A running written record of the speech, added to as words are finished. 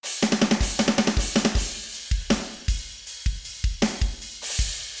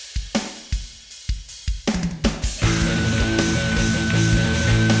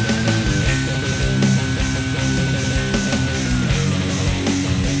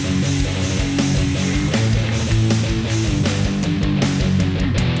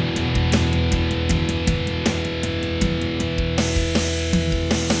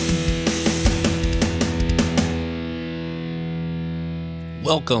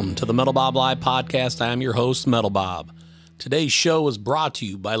Welcome to the Metal Bob Live podcast. I am your host, Metal Bob. Today's show is brought to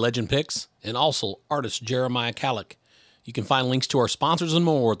you by Legend Picks and also artist Jeremiah Kallick. You can find links to our sponsors and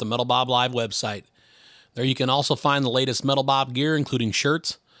more at the Metal Bob Live website. There you can also find the latest Metal Bob gear, including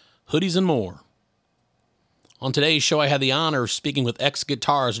shirts, hoodies, and more. On today's show, I had the honor of speaking with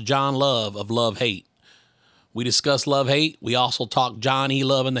ex-guitarist John Love of Love Hate. We discuss Love Hate. We also talk John E.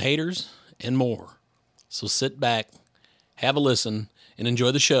 Love and the Haters, and more. So sit back, have a listen, and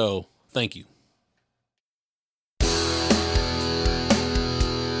enjoy the show. Thank you.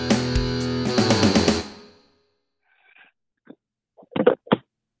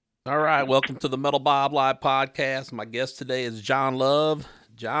 All right, welcome to the Metal Bob Live podcast. My guest today is John Love.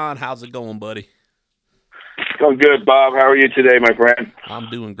 John, how's it going, buddy? Going good, Bob. How are you today, my friend?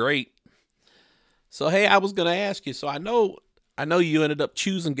 I'm doing great. So, hey, I was going to ask you. So, I know you ended up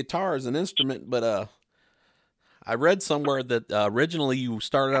choosing guitar as an instrument, but I read somewhere that originally you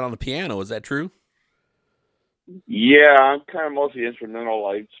started out on the piano. Is that true? Yeah, I'm kind of mostly instrumental.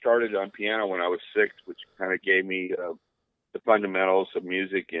 I started on piano when I was 6, which kind of gave me the fundamentals of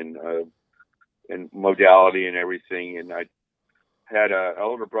music and modality and everything. And I had an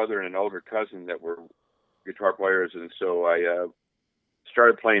older brother and an older cousin that were guitar players, and so I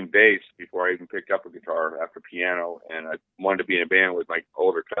started playing bass before I even picked up a guitar after piano. And I wanted to be in a band with my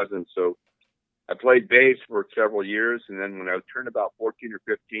older cousin, so I played bass for several years. And then when I turned about 14 or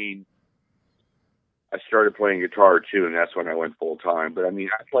 15, I started playing guitar too, and that's when I went full time. But I mean,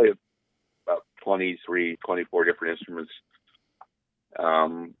 I play about 23, 24 different instruments.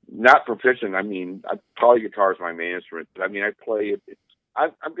 Not proficient. I mean, probably guitar is my main instrument. But I mean, I play it.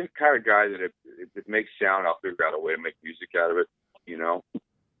 I'm the kind of guy that if it makes sound, I'll figure out a way to make music out of it, you know?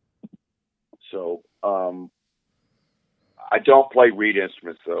 So, I don't play reed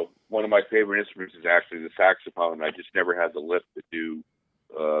instruments, though. One of my favorite instruments is actually the saxophone. I just never had the lift to do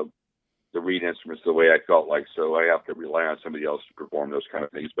the reed instruments the way I felt like, so I have to rely on somebody else to perform those kind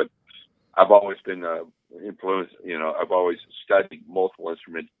of things. But I've always been influenced, you know, I've always studied multiple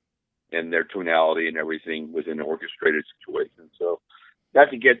instruments and their tonality and everything within an orchestrated situation. So not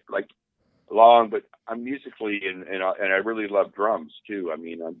to get like long, but I'm musically and I really love drums too. I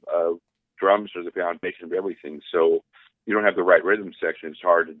mean, drums are the foundation of everything. So if you don't have the right rhythm section, it's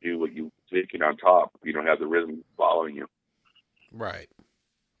hard to do what you're thinking on top if you don't have the rhythm following you. Right.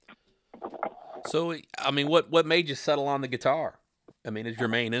 So, I mean, what made you settle on the guitar? I mean, it's your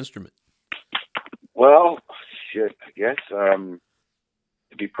main instrument. Well, shit, I guess, to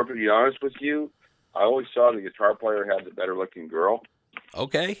be perfectly honest with you, I always saw the guitar player had the better looking girl.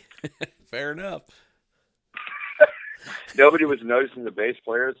 Okay. Fair enough. Nobody was noticing the bass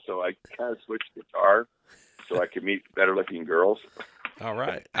players, so I kind of switched guitar so I could meet better looking girls. All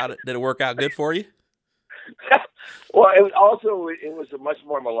right. Did it work out good for you? Well, it was a much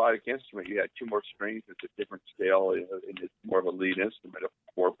more melodic instrument. You had 2 more strings. It's a different scale, and it's more of a lead instrument,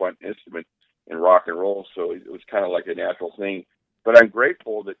 a 4-button instrument in rock and roll. So it was kind of like a natural thing. But I'm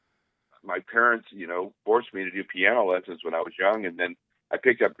grateful that my parents, you know, forced me to do piano lessons when I was young, and then I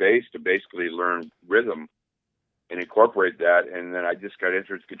picked up bass to basically learn rhythm and incorporate that. And then I just got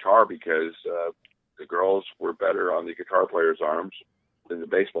interested in guitar because the girls were better on the guitar players' arms than the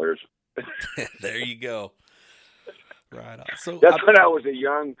bass players. There you go. Right on. So that's when I was a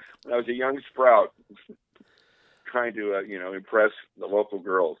young sprout trying to impress the local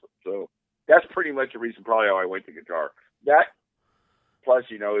girls. So that's pretty much the reason probably how I went to guitar. That plus,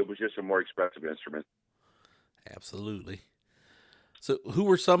 you know, it was just a more expensive instrument. Absolutely. So who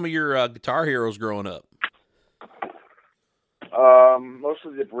were some of your guitar heroes growing up?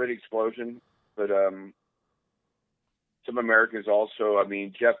 Mostly the Brit Explosion, but some Americans also. I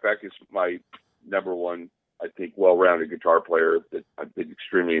mean, Jeff Beck is my number one, I think, well-rounded guitar player that I've been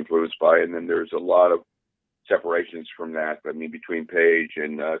extremely influenced by. And then there's a lot of separations from that. I mean, between Page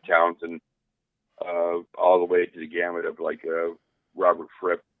and Townsend, all the way to the gamut of like Robert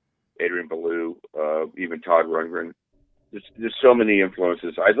Fripp, Adrian Belew, even Todd Rundgren. There's so many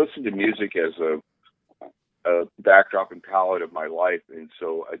influences. I listen to music as a backdrop and palette of my life, and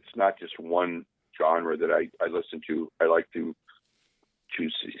so it's not just one genre that I listen to. I like to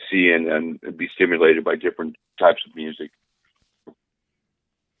see and be stimulated by different types of music.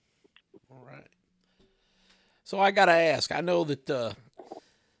 All right. So I gotta ask. I know that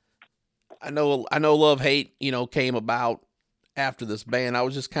I know Love Hate, you know, came about after this band. I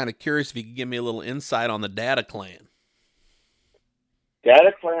was just kind of curious if you could give me a little insight on the Data Clan.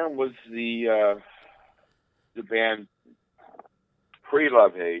 Data Clan was the band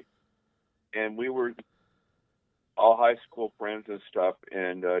pre-Love Hate, and we were all high school friends and stuff,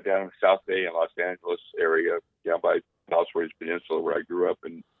 and down in South Bay in Los Angeles area, down by Palos Verdes Peninsula, where I grew up,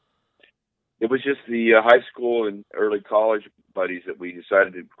 and it was just the high school and early college buddies that we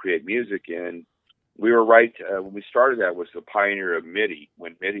decided to create music. And we were right when we started. That was the pioneer of MIDI,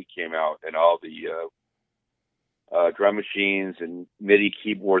 when MIDI came out, and all the drum machines and MIDI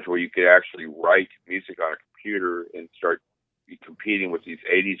keyboards where you could actually write music on a computer and start competing with these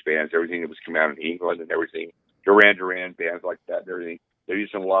 80s bands, everything that was coming out in England and everything, Duran Duran, bands like that and everything. They're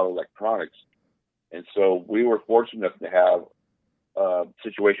using a lot of electronics. And so we were fortunate enough to have a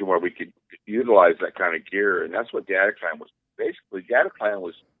situation where we could utilize that kind of gear. And that's what Dataclan was. Basically, Dataclan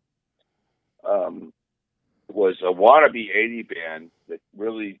was a wannabe 80 band that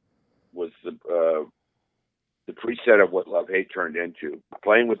really was the preset of what Love Hate turned into.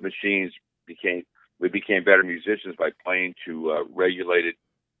 Playing with machines we became better musicians by playing to regulated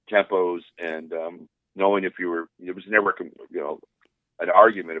tempos and knowing if you were. It was never an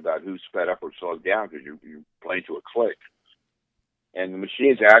argument about who sped up or slowed down because you're playing to a click. And the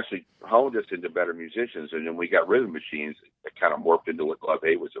machines actually honed us into better musicians. And then we got rid of the machines. It kind of morphed into what Love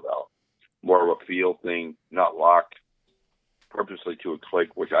Hate was about. More of a feel thing, not locked purposely to a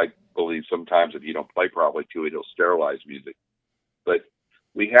click, which I believe sometimes if you don't play properly to it, it'll sterilize music. But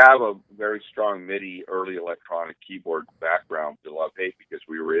we have a very strong MIDI early electronic keyboard background to Love Hate because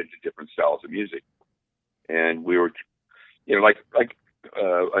we were into different styles of music. And we were, like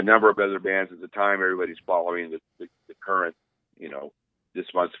a number of other bands at the time, everybody's following the current,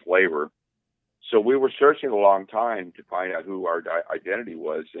 this month's flavor. So we were searching a long time to find out who our identity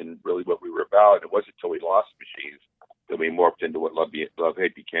was and really what we were about. It wasn't until we lost machines that we morphed into what Love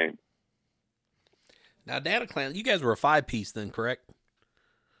Hate became. Now, Dataclan, you guys were a 5-piece then, correct?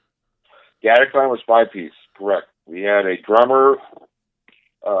 Dataclan was 5-piece, correct. We had a drummer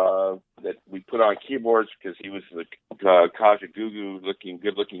that we put on keyboards because he was the Kajagoogoo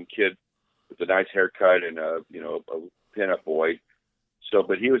good-looking kid with a nice haircut and a pin-up boy. So,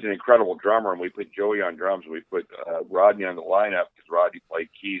 but he was an incredible drummer, and we put Joey on drums, and we put Rodney on the lineup because Rodney played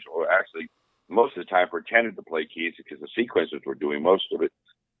keys, or actually most of the time pretended to play keys because the sequencers were doing most of it.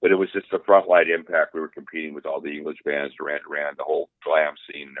 But it was just the Frontlight Impact. We were competing with all the English bands, Duran Duran, the whole glam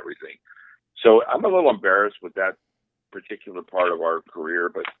scene and everything. So I'm a little embarrassed with that particular part of our career,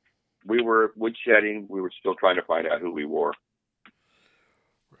 but we were woodshedding. We were still trying to find out who we were.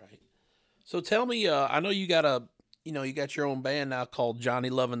 Right. So tell me, I know you got you got your own band now called Johnny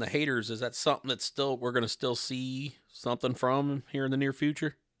Love and the Haters. Is that something that we're going to still see something from here in the near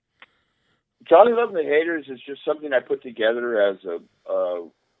future? Johnny Love and the Haters is just something I put together as a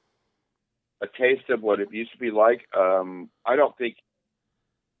taste of what it used to be like. I don't think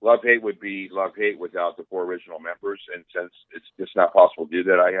Love Hate would be Love Hate without the 4 original members, and since it's just not possible to do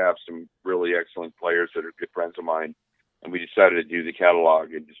that, I have some really excellent players that are good friends of mine, and we decided to do the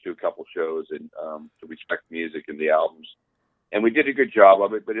catalog and just do a couple shows and to respect music and the albums. And we did a good job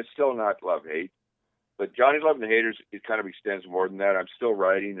of it, but it's still not Love Hate. But Johnny Love and the Haters, it kind of extends more than that. I'm still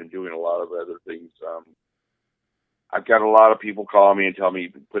writing and doing a lot of other things. I've got a lot of people calling me and tell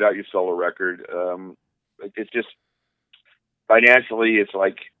me, put out your solo record. It's just, financially, it's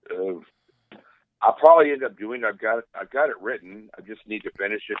like, I'll probably end up doing it. I've got it written. I just need to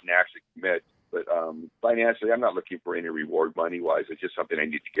finish it and actually commit. But financially, I'm not looking for any reward money-wise. It's just something I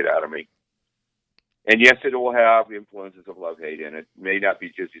need to get out of me. And yes, it will have influences of Love Hate in it. It may not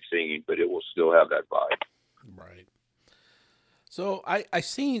be just singing, but it will still have that vibe. Right. So I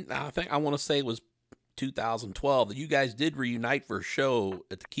think I want to say it was 2012 that you guys did reunite for a show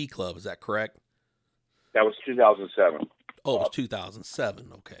at the Key Club. Is that correct? That was 2007. Oh, it was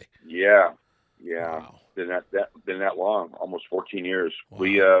 2007. Okay. Yeah. Wow. Been that long, almost 14 years.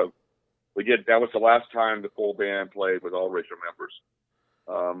 Wow. We did. That was the last time the full band played with all original members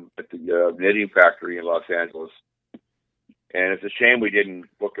at the Knitting Factory in Los Angeles. And it's a shame we didn't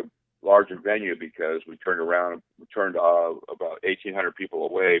book a larger venue because we turned about 1,800 people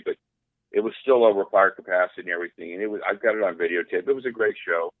away, but it was still over fire capacity and everything. And I've got it on videotape. It was a great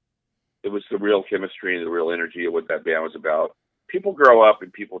show. It was the real chemistry and the real energy of what that band was about. People grow up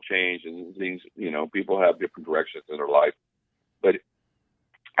and people change and things, people have different directions in their life. But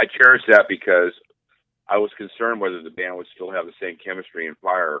I cherish that because I was concerned whether the band would still have the same chemistry and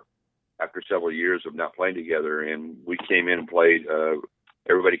fire after several years of not playing together. And we came in and played,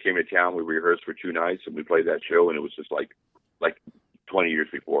 everybody came to town. We rehearsed for 2 nights and we played that show, and it was just like 20 years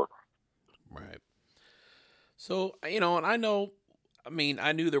before. Right. So, and I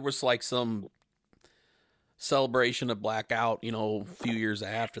knew there was like some celebration of Blackout, a few years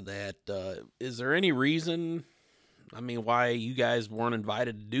after that. Is there any reason, why you guys weren't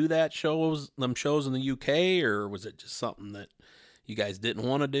invited to do them shows in the UK, or was it just something that you guys didn't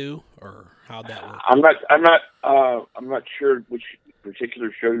want to do, or how'd that work? I'm not sure which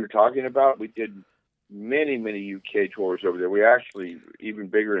particular show you're talking about. We did many UK tours over there. We actually even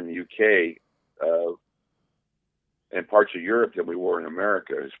bigger in the UK and parts of Europe than we were in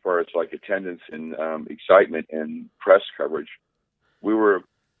America as far as like attendance and excitement and press coverage. We were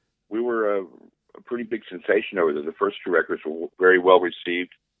a pretty big sensation over there. The first two records were very well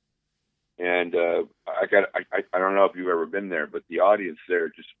received, and I don't know if you've ever been there, but the audience there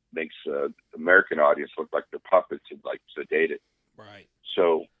just makes the American audience look like they're puppets and like sedated. Right.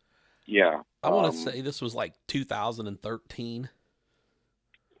 So, yeah. I want to say this was like 2013.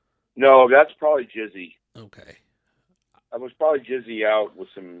 No, that's probably Jizzy. Okay. I was probably Jizzy out with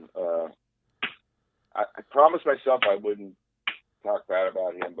some. I promised myself I wouldn't talk bad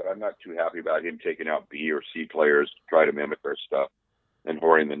about him, but I'm not too happy about him taking out B or C players to try to mimic our stuff and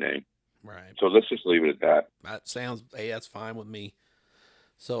whoring the name. Right. So let's just leave it at that. That sounds. Hey, that's fine with me.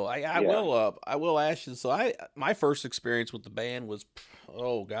 So I will ask you. So my first experience with the band was,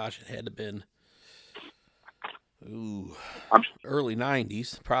 oh gosh, it had to have been early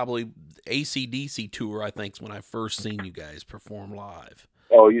 90s, probably AC/DC tour, I think, is when I first seen you guys perform live.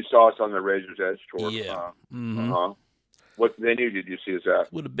 Oh, you saw us on the Razor's Edge tour. Yeah. What venue did you see us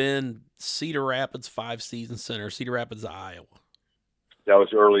at? Would have been Cedar Rapids 5 Season Center, Cedar Rapids, Iowa. That was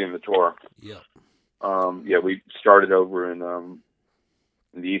early in the tour. Yep. Yeah, we started over in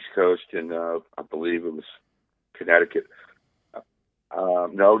the East Coast, and I believe it was Connecticut.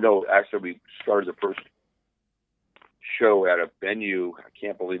 No, actually, we started the first show at a venue. I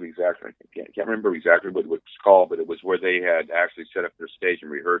can't remember exactly what it was called, but it was where they had actually set up their stage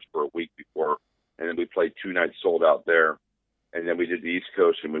and rehearsed for a week before, and then we played 2 nights sold out there, and then we did the East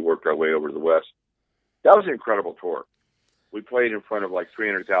Coast, and we worked our way over to the West. That was an incredible tour. We played in front of like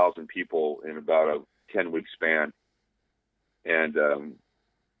 300,000 people in about a 10-week span, and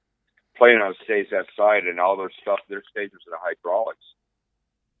playing on a stage that side, and all their stuff, their stage was in a hydraulics.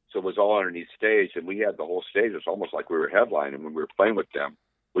 So it was all underneath stage, and we had the whole stage. It was almost like we were headlining when we were playing with them.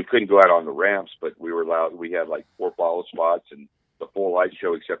 We couldn't go out on the ramps, but we were allowed. We had like 4 follow spots and the full light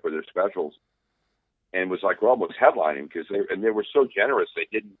show except for their specials. And it was like we're almost headlining because they were so generous. They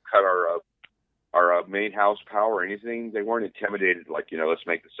didn't cut our main house power or anything. They weren't intimidated like, let's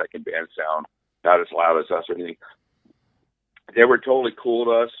make the second band sound not as loud as us or anything. They were totally cool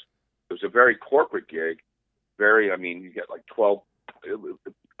to us. It was a very corporate gig. You get like 12.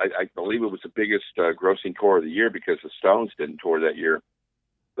 I believe it was the biggest grossing tour of the year because the Stones didn't tour that year.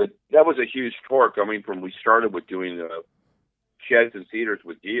 But that was a huge tour coming from, we started with doing sheds and theaters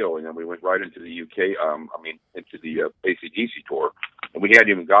with Dio, and then we went right into the UK, into the AC/DC tour. And we hadn't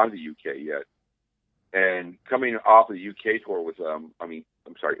even gone to the UK yet. And coming off of the UK tour with,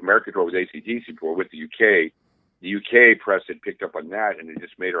 American tour with AC/DC tour with the UK press had picked up on that, and it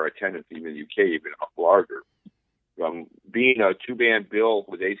just made our attendance even in the UK even larger. Being a 2-band bill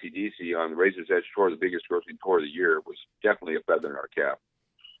with AC/DC on the Razor's Edge tour, the biggest grossing tour of the year, was definitely a feather in our cap.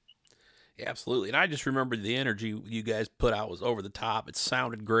 Yeah, absolutely. And I just remember the energy you guys put out was over the top. It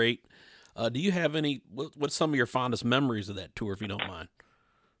sounded great. Do you have what's some of your fondest memories of that tour, if you don't mind?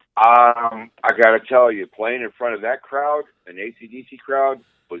 I got to tell you, playing in front of that crowd, an AC/DC crowd,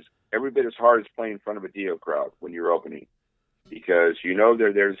 was every bit as hard as playing in front of a Dio crowd when you're opening, because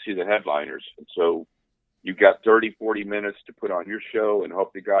they're there to see the headliners. And so you've got 30, 40 minutes to put on your show and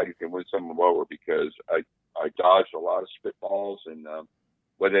hope to God you can win some of them over, because I dodged a lot of spitballs, and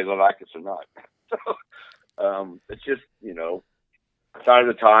whether they like us or not. So it's just, sign of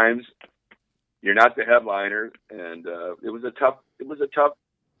the times. You're not the headliner, and it was a tough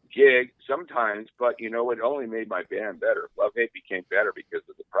gig sometimes, but it only made my band better. Love Hate became better because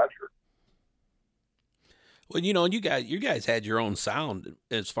of the pressure. Well, and you guys had your own sound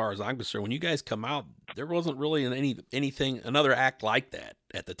as far as I'm concerned. When you guys come out, there wasn't really another act like that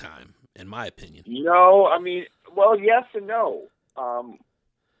at the time, in my opinion. No, well, yes and no.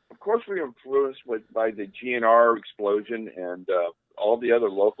 Of course, we were influenced by the GNR explosion and all the other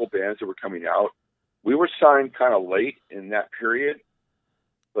local bands that were coming out. We were signed kind of late in that period,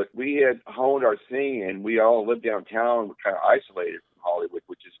 but we had honed our thing, and we all lived downtown. We're kind of isolated from Hollywood,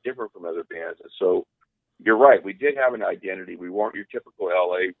 which is different from other bands. And so you're right. We did have an identity. We weren't your typical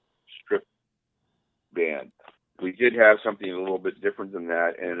LA strip band. We did have something a little bit different than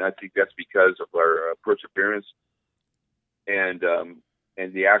that, and I think that's because of our perseverance and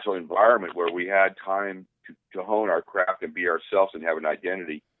the actual environment where we had time to hone our craft and be ourselves and have an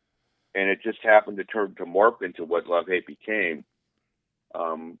identity. And it just happened to morph into what Love Hate became.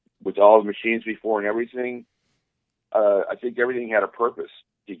 With all the machines before and everything, I think everything had a purpose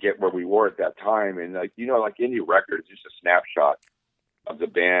to get where we were at that time. And like indie records, just a snapshot. of the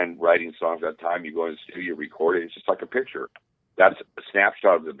band writing songs at that time. You go in the studio, record it. It's just like a picture. That's a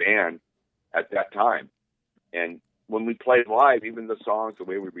snapshot of the band at that time. And when we played live, even the songs, the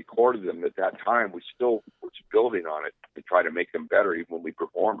way we recorded them at that time, we still was building on it to try to make them better even when we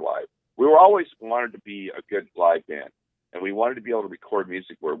performed live. We were always wanted to be a good live band, and we wanted to be able to record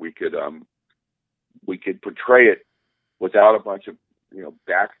music where we could portray it without a bunch of, you know,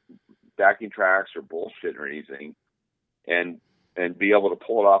 backing tracks or bullshit or anything, and be able to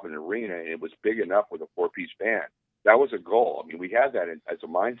pull it off in an arena. And it was big enough with a 4-piece band. That was a goal. I mean, we had that as a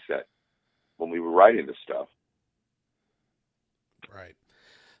mindset when we were writing this stuff. Right.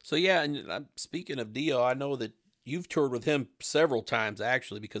 So yeah, and speaking of Dio, I know that you've toured with him several times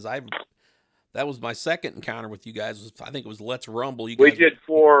actually, because that was my second encounter with you guys. I think it was Let's Rumble. We did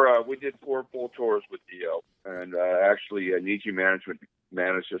four full tours with Dio, and actually, Niji Management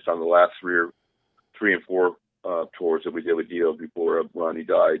managed us on the last three and four tours that we did with Dio before Ronnie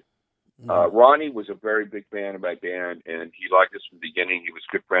died. Mm-hmm. Ronnie was a very big fan of my band, and he liked us from the beginning. He was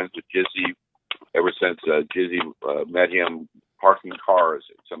good friends with Jizzy ever since Jizzy met him parking cars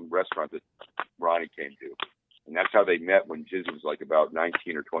at some restaurant that Ronnie came to. And that's how they met when Jizzy was like about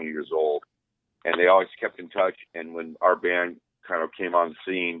 19 or 20 years old. And they always kept in touch. And when our band kind of came on the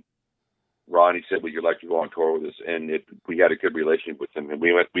scene, Ronnie said, "Would you like to go on tour with us?" And we had a good relationship with him. And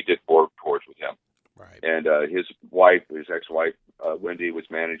we did 4 tours with him. Right. And his ex-wife, Wendy, was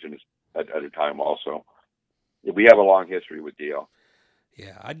managing us at a time also. We have a long history with Dio.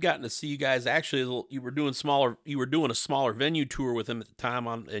 Yeah, I'd gotten to see you guys. Actually, you were doing a smaller venue tour with him at the time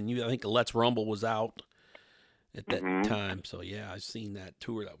I think Let's Rumble was out at that time. So yeah, I've seen that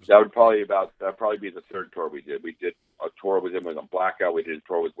tour. That would probably be the third tour we did. We did a tour with him on Blackout. We did a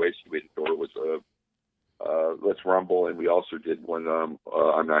tour with Wasted. We did a tour with Let's Rumble, and we also did one I'm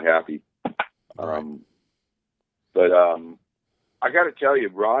Not Happy. Right. But I got to tell you,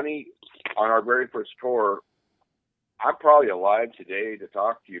 Ronnie, on our very first tour, I'm probably alive today to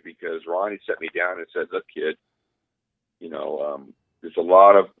talk to you because Ronnie set me down and said, "Look, kid, you know, there's a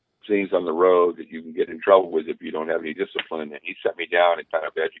lot of things on the road that you can get in trouble with if you don't have any discipline." And he set me down and kind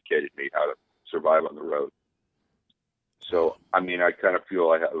of educated me how to survive on the road. So, I mean, I kind of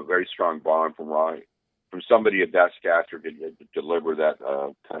feel I have a very strong bond from Ronnie, from somebody of that stature to deliver that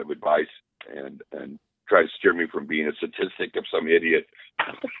kind of advice and try to steer me from being a statistic of some idiot.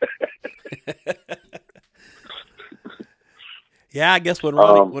 Yeah, I guess when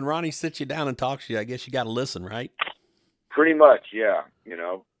Ronnie sits you down and talks to you, I guess you got to listen, right? Pretty much, yeah. You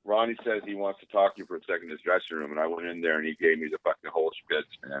know, Ronnie says he wants to talk to you for a second in his dressing room, and I went in there and he gave me the fucking whole spitz,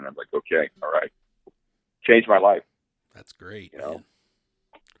 and I'm like, okay, all right. Changed my life. That's great, man. Man.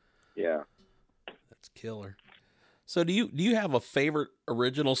 Yeah. That's killer. So do you have a favorite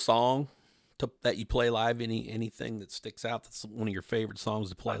original song that you play live? Anything that sticks out that's one of your favorite songs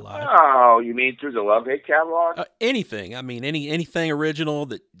to play live? Oh, you mean through the Love Hate catalog? Anything. I mean, anything original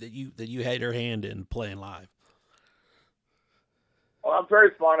that you had your hand in playing live. Well, I'm very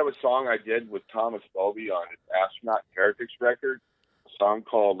fond of a song I did with Thomas Bovey on his Astronaut Heretics record, a song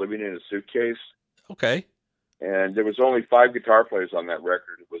called "Living in a Suitcase." Okay. And there was only 5 guitar players on that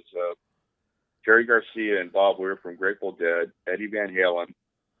record. It was Jerry Garcia and Bob Weir from Grateful Dead, Eddie Van Halen,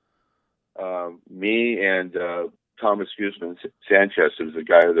 me, and Thomas Guzman Sanchez, who was the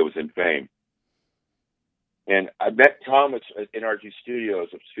guy that was in Fame. And I met Thomas at NRG Studios,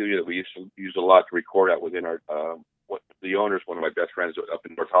 a studio that we used to use a lot to record at within our, the owner's one of my best friends up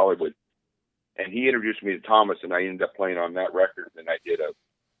in North Hollywood. And he introduced me to Thomas, and I ended up playing on that record. And I did a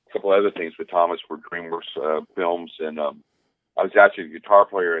couple other things with Thomas for DreamWorks films. And I was actually a guitar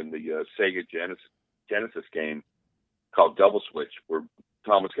player in the Sega Genesis game called Double Switch, where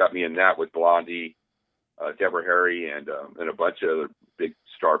Thomas got me in that with Blondie, Deborah Harry, and a bunch of other big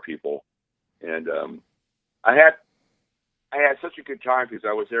star people. And I had such a good time because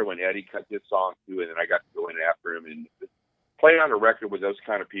I was there when Eddie cut this song too, and then I got to go in after him. And playing on a record with those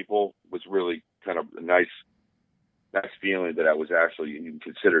kind of people was really kind of a nice feeling that I was actually even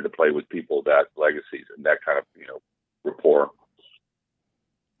considered to play with people that legacies and that kind of, you know, rapport.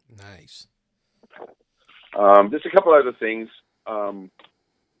 Nice. Just a couple other things. I'm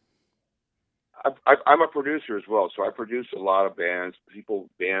a producer as well, so I produce a lot of bands that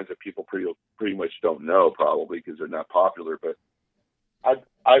people pretty much don't know probably because they're not popular. But I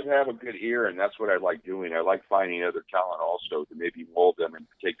have a good ear, and that's what I like doing. I like finding other talent also to maybe mold them and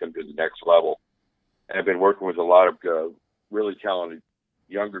take them to the next level. And I've been working with a lot of really talented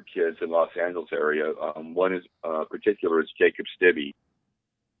younger kids in Los Angeles area. One is particular is Jacob Stibbe.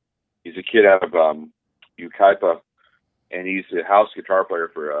 He's a kid out of Yucaipa, and he's a house guitar player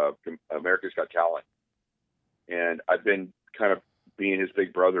for America's Got Talent. And I've been being his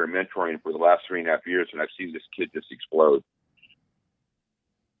big brother and mentoring him for the last 3.5 years, and I've seen this kid just explode.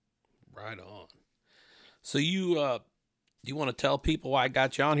 Right on. So you want to tell people why I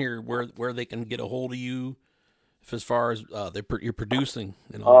got you on here, where they can get a hold of you, as far as you're producing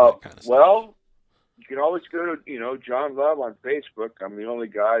and all that kind of stuff? Well, you can always go to John Love on Facebook. I'm the only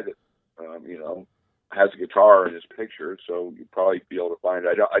guy that has a guitar in his picture, so you'd probably be able to find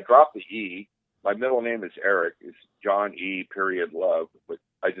it. I dropped the E. My middle name is Eric. It's John E. Love, but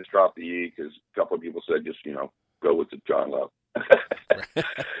I just dropped the E because a couple of people said just go with the John Love.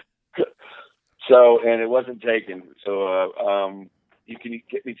 So, and it wasn't taken. So you can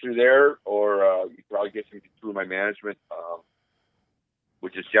get me through there, or you can probably get me through my management,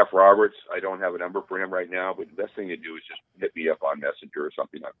 which is Jeff Roberts. I don't have a number for him right now, but the best thing to do is just hit me up on Messenger or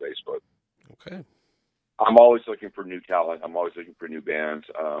something on Facebook. Okay. I'm always looking for new talent. I'm always looking for new bands.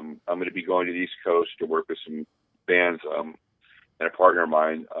 I'm going to be going to the East Coast to work with some bands and a partner of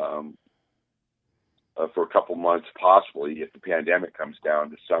mine for a couple months, possibly, if the pandemic comes down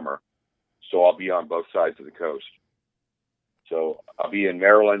this summer. So I'll be on both sides of the coast. So I'll be in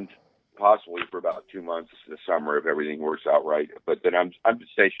Maryland possibly for about 2 months this summer if everything works out right. But then I'm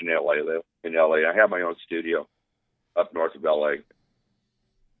stationed in LA. I have my own studio up north of LA.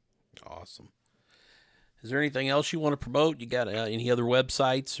 Awesome. Is there anything else you want to promote? You got any other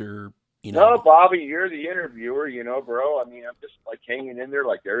websites or, No, Bobby, you're the interviewer, bro. I mean, I'm just like hanging in there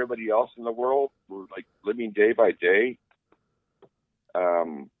like everybody else in the world. We're like living day by day.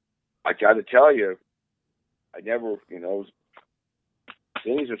 I got to tell you, I never,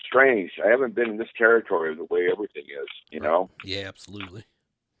 things are strange. I haven't been in this territory the way everything is, Right. Yeah, absolutely.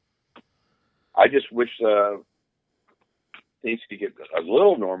 I just wish things could get a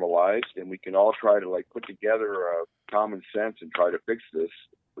little normalized and we can all try to put together common sense and try to fix this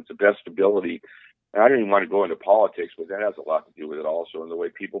with the best ability. And I don't even want to go into politics, but that has a lot to do with it also, and the way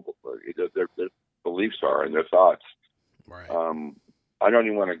people, their beliefs are and their thoughts. Right. I don't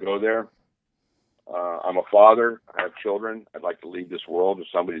even want to go there. I'm a father. I have children. I'd like to leave this world to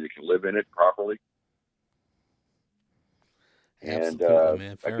somebody that can live in it properly. Absolutely, and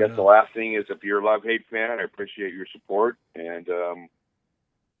man. I guess the last thing is, if you're a love-hate fan, I appreciate your support. And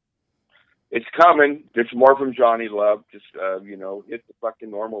it's coming. There's more from Johnny Love. Just, hit the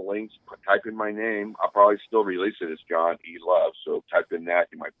fucking normal links. Type in my name. I'll probably still release it as John E. Love. So type in that.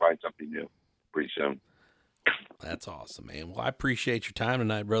 You might find something new pretty soon. That's awesome, man. Well, I appreciate your time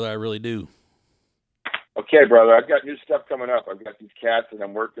tonight, brother. I really do. Okay, brother. I've got new stuff coming up. I've got these cats that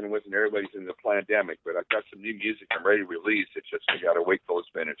I'm working with, and everybody's in the pandemic. But I've got some new music I'm ready to release. It's just I got to wait till it's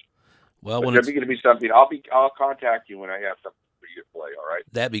finished. Well, when there's going to be something, I'll contact you when I have something for you to play. All right.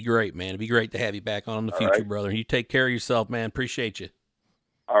 That'd be great, man. It'd be great to have you back on in the future, brother. You take care of yourself, man. Appreciate you.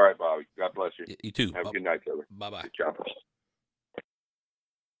 All right, Bobby. God bless you. You too. Have a good night, brother. Bye-bye. Good job.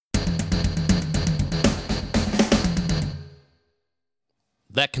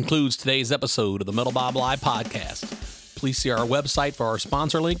 That concludes today's episode of the Metal Bob Live podcast. Please see our website for our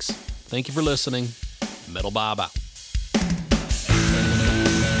sponsor links. Thank you for listening. Metal Bob out.